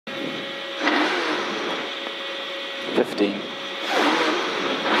15.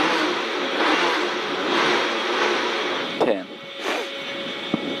 10.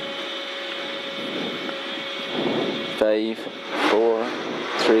 5, 4,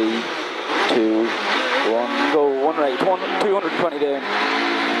 3, 2, 1, go. One right, 220 down.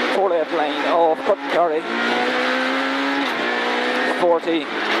 4 left line, off, cut Kerry. 40.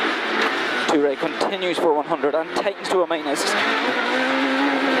 2 right, continues for 100 and tightens to a minus.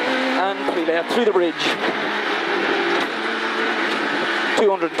 And 3 left through the bridge.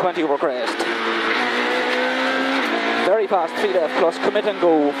 220 over crest. Very fast, 3 left plus, commit and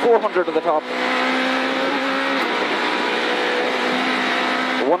go. 400 to the top.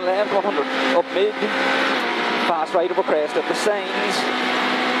 1 left, 100 up mid. Fast right over crest at the signs.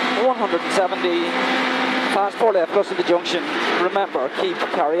 170. Fast 4 left plus at the junction. Remember, keep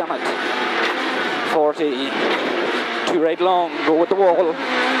Kerry on it. 40. 2 right long, go with the wall.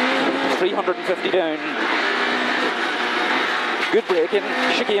 350 down. Good braking.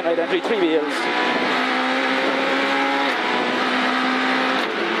 Chicane right entry, 3 wheels.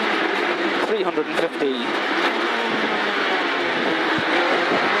 350.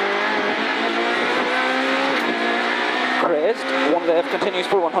 Crest, 1 left continues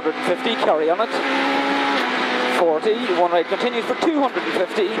for 150, Kerry on it. 40, 1 right continues for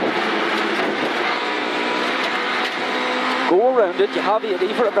 250. Go around it, you have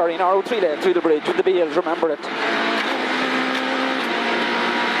 80 for a very narrow 3 left through the bridge with the bales, remember it.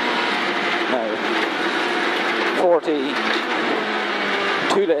 Now, 40,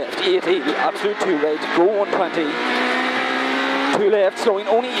 2 left, 80, absolute 2 right, go 120. 2 left, slowing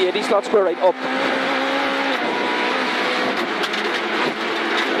only 80, slot square right up.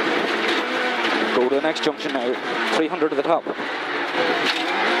 Go to the next junction now, 300 to the top.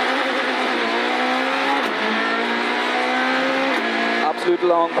 Absolute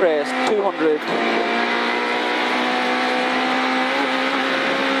long crest, 200.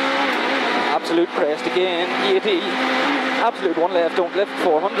 Absolute crest again, 80. Absolute 1 left, don't lift,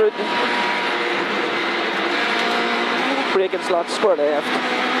 400. Braking slot, square left.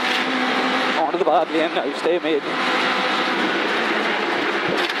 Onto the bad lane now, stay mid.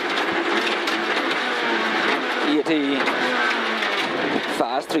 80.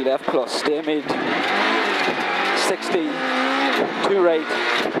 Fast 3 left plus, stay mid. 60. 2 right.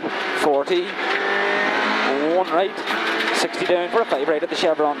 40. 1 right. 60 down for a 5 right at the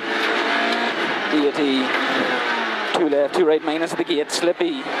chevron. 80. 2 left, 2 right minus at the gate,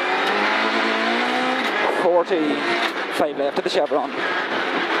 slippy. 40. 5 left at the chevron.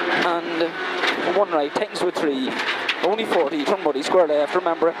 And 1 right, tightens with 3. Only 40, turn buddy, square left,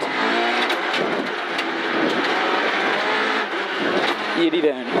 remember it. 80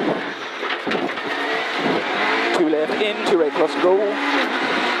 down. 2 left in, 2 right plus go.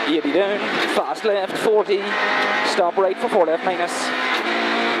 80 down, fast left, 40. Stop right for 4 left minus.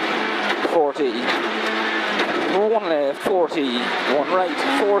 40. 1 left, 40. 1 right,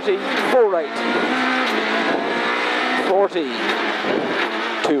 40. 4 right. 40.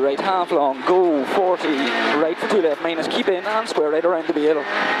 2 right, half long, go. 40. Right for 2 left minus, keep in and square right around the wheel.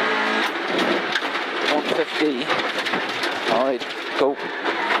 150. Alright, go.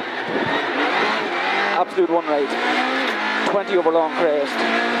 Absolute 1 right. 20 over long crest.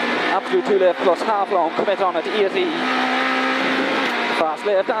 Absolute 2 left plus half long, commit on it, 80. Fast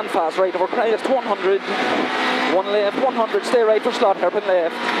left and fast right over crest, 100. 1 left, 100, stay right for slot, hairpin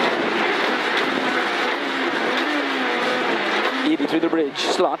left. 80 through the bridge,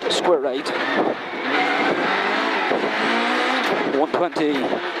 slot, square right. 120.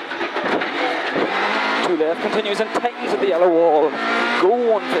 2 left, continues and tightens at the yellow wall. Go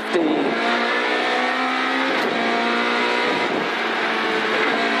 150.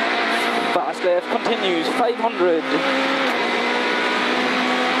 Fast left, continues, 500.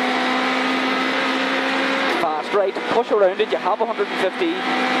 Fast right, push around it, you have 150.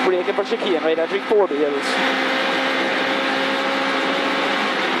 Braking for chicane right entry, 4 wheels.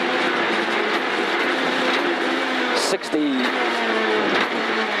 60.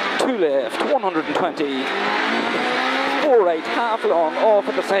 2 left, 120. 4 right, half long, off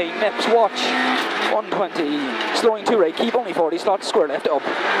at the same, next watch. 120, slowing 2 right, keep only 40, slot square left up.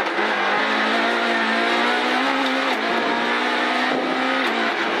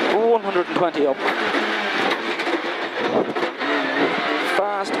 120 up.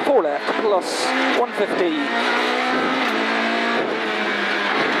 Fast, 4 left, plus 150.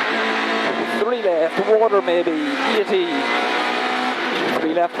 3 left, water maybe, 80.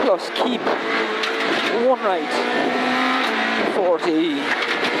 3 left plus, keep. 1 right, 40.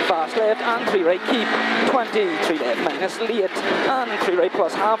 fast left and 3 right keep, 20, 3 left minus late, and 3 right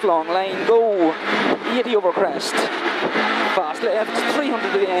plus half long line, go, 80 over crest, fast left,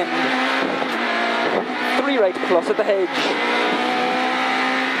 300 to the end, 3 right plus at the hedge,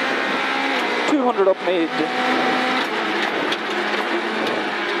 200 up mid,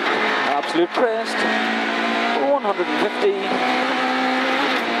 absolute crest, 150,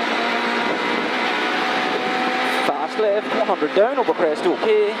 fast left, 100 down, over crest,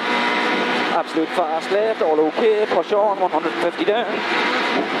 okay, absolute fast left, all okay, push on, 150 down,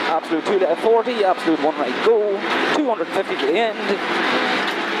 absolute 2 left, 40, absolute 1 right, go, 250 to the end,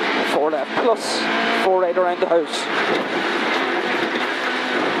 4 left plus, 4 right around the house,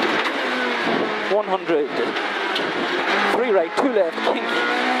 100, 3 right, 2 left, kink,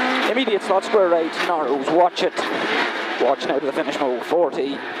 immediate slot square right, narrows, watch it, watch now to the finish move,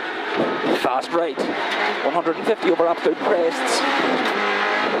 40, fast right, 150 over absolute crests,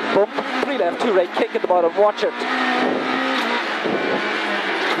 bump, 3 left, 2 right, kick at the bottom, watch it,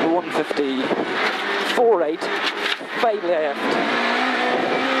 150, 4 right, 5 left,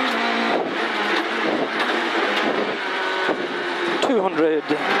 200,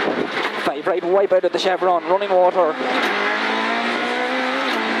 5 right, wipe out at the chevron, running water,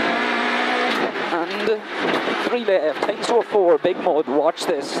 and 3 left, takes to a 4, big mud, watch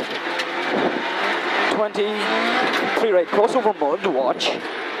this, 20, 3 right, crossover mud, watch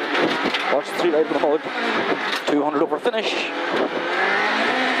the 3 right over the mud, 200 over finish,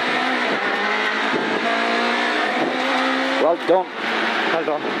 well done,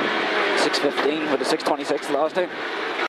 6:15 with a 6:26 last time.